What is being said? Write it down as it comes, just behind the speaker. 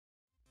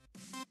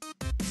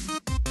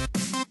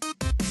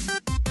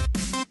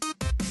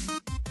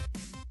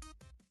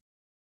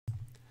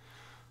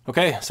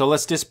Okay, so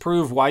let's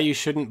disprove why you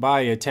shouldn't buy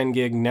a 10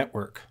 gig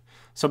network.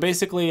 So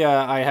basically,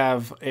 I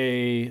have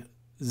a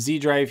Z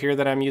drive here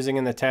that I'm using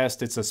in the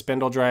test. It's a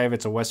spindle drive,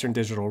 it's a Western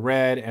Digital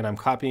Red, and I'm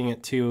copying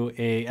it to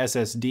a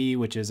SSD,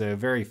 which is a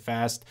very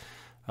fast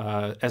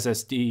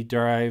SSD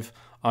drive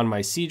on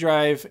my C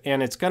drive,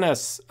 and it's gonna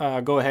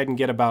go ahead and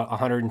get about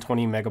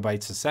 120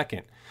 megabytes a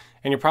second.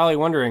 And you're probably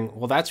wondering,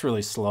 well, that's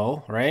really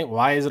slow, right?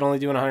 Why is it only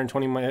doing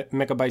 120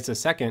 megabytes a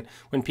second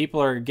when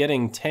people are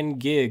getting 10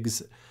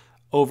 gigs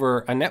over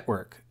a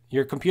network?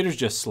 Your computer's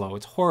just slow.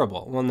 It's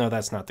horrible. Well, no,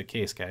 that's not the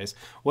case, guys.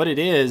 What it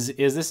is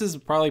this is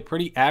probably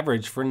pretty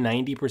average for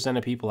 90%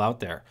 of people out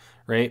there,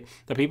 right?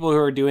 The people who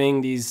are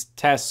doing these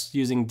tests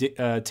using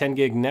 10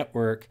 gig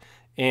network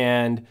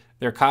and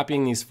they're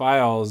copying these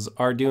files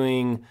are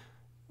doing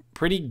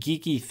pretty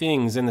geeky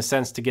things in the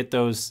sense to get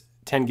those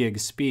 10 gig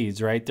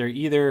speeds, right? They're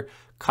either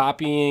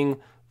copying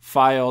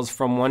files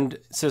from one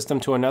system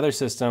to another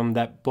system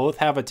that both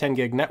have a 10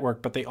 gig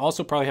network, but they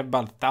also probably have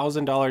about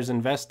 $1,000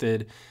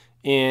 invested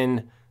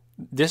in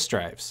disk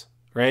drives,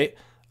 right?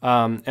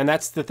 And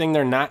that's the thing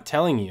they're not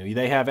telling you.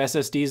 They have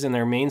SSDs in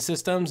their main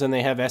systems and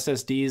they have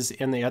SSDs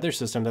in the other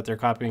system that they're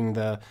copying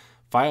the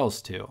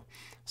files to.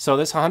 So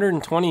this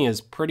 120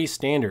 is pretty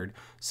standard.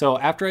 So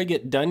after I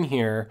get done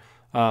here,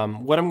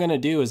 what I'm going to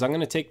do is I'm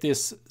going to take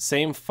this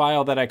same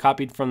file that I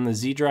copied from the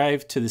Z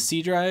drive to the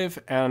C drive,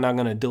 and I'm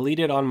going to delete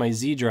it on my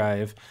Z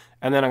drive,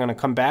 and then I'm going to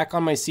come back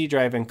on my C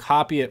drive and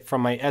copy it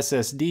from my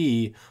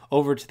SSD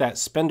over to that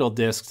spindle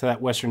disk, to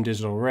that Western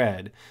Digital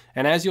Red.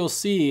 And as you'll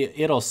see,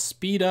 it'll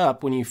speed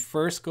up when you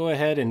first go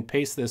ahead and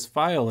paste this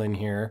file in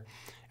here.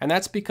 And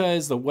that's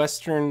because the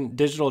Western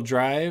Digital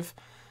Drive,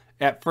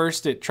 at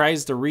first it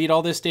tries to read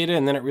all this data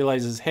and then it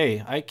realizes,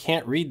 hey, I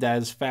can't read that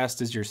as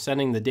fast as you're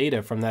sending the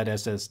data from that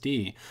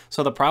SSD.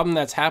 So the problem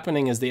that's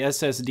happening is the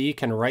SSD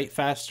can write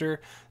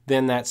faster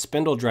than that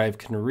spindle drive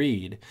can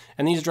read.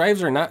 And these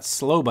drives are not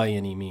slow by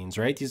any means,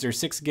 right? These are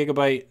 6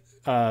 gigabyte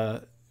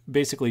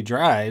basically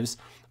drives,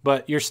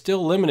 but you're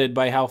still limited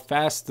by how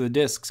fast the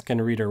disks can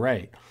read or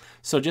write.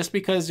 So just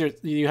because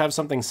you have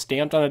something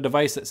stamped on a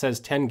device that says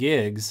 10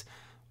 gigs,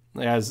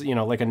 as you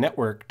know, like a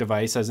network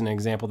device as an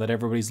example that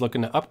everybody's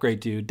looking to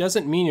upgrade to,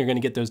 doesn't mean you're going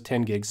to get those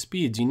 10 gig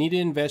speeds. You need to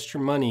invest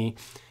your money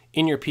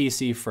in your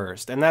PC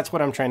first. And that's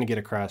what I'm trying to get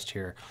across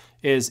here,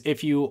 is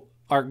if you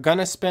are going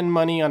to spend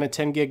money on a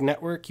 10 gig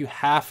network, you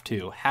have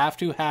to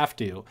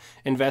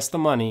invest the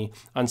money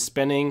on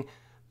spending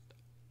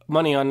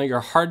money on your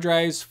hard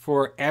drives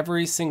for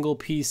every single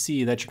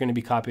PC that you're going to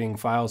be copying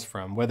files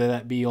from, whether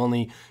that be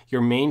only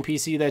your main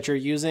PC that you're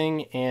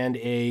using and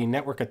a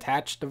network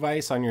attached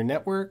device on your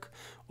network,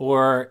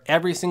 or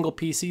every single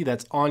PC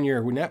that's on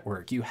your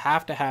network. You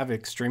have to have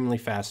extremely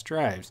fast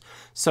drives.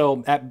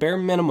 So at bare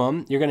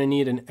minimum, you're going to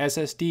need an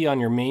SSD on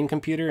your main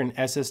computer and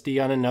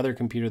SSD on another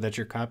computer that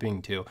you're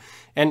copying to.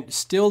 And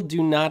still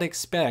do not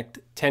expect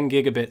 10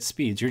 gigabit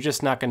speeds. You're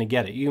just not going to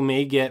get it. You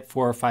may get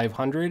 400 or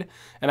 500,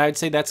 and I'd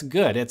say that's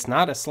good. It's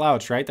not a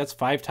slouch, right? That's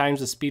 5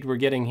 times the speed we're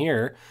getting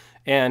here.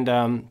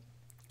 And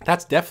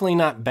that's definitely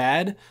not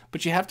bad,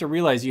 but you have to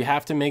realize you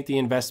have to make the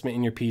investment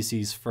in your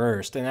PCs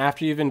first. And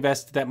after you've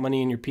invested that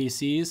money in your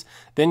PCs,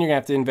 then you're gonna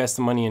have to invest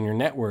the money in your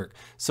network.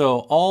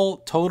 So all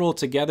total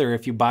together,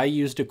 if you buy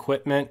used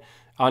equipment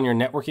on your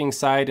networking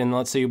side, and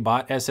let's say you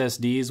bought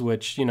SSDs,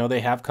 which, you know, they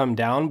have come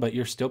down, but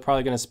you're still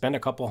probably going to spend a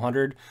couple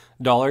 $100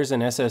 in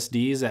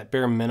SSDs at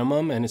bare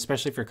minimum. And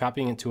especially if you're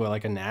copying it to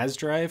like a NAS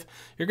drive,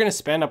 you're going to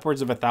spend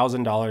upwards of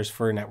 $1,000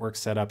 for a network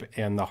setup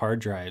and the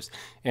hard drives.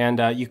 And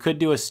you could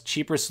do a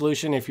cheaper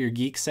solution if you're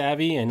geek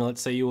savvy, and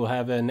let's say you will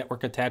have a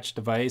network attached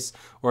device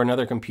or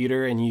another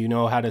computer and you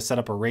know how to set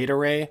up a RAID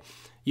array.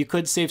 You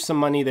could save some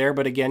money there,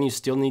 but again, you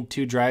still need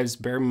 2 drives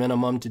bare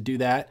minimum to do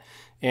that.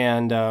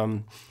 And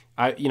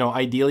you know,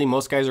 ideally,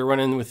 most guys are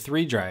running with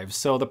 3 drives.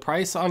 So the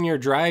price on your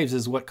drives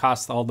is what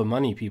costs all the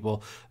money,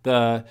 people.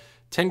 The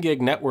 10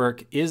 gig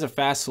network is a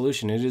fast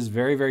solution. It is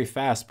very, very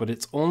fast, but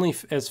it's only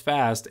as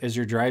fast as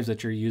your drives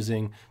that you're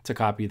using to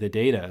copy the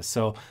data.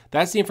 So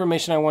that's the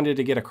information I wanted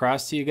to get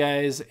across to you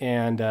guys.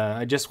 And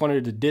I just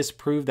wanted to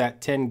disprove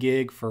that 10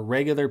 gig for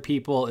regular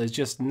people is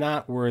just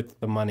not worth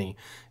the money.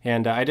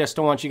 And I just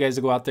don't want you guys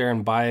to go out there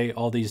and buy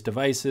all these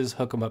devices,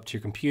 hook them up to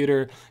your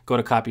computer, go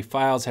to copy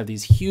files, have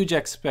these huge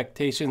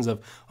expectations of,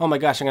 oh my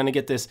gosh, I'm going to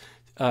get this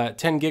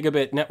 10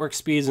 gigabit network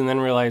speeds, and then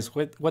realize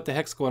what the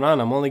heck's going on.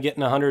 I'm only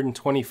getting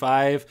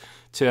 125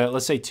 to,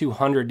 let's say,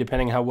 200,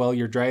 depending how well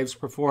your drives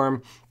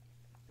perform.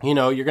 You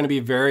know, you're going to be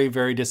very,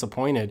 very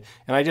disappointed.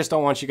 And I just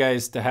don't want you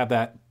guys to have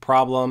that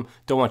problem.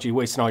 Don't want you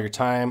wasting all your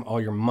time, all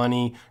your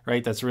money,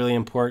 right? That's really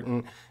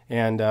important.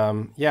 And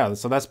yeah,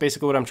 so that's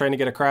basically what I'm trying to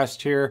get across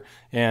here.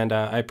 And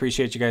I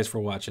appreciate you guys for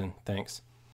watching. Thanks.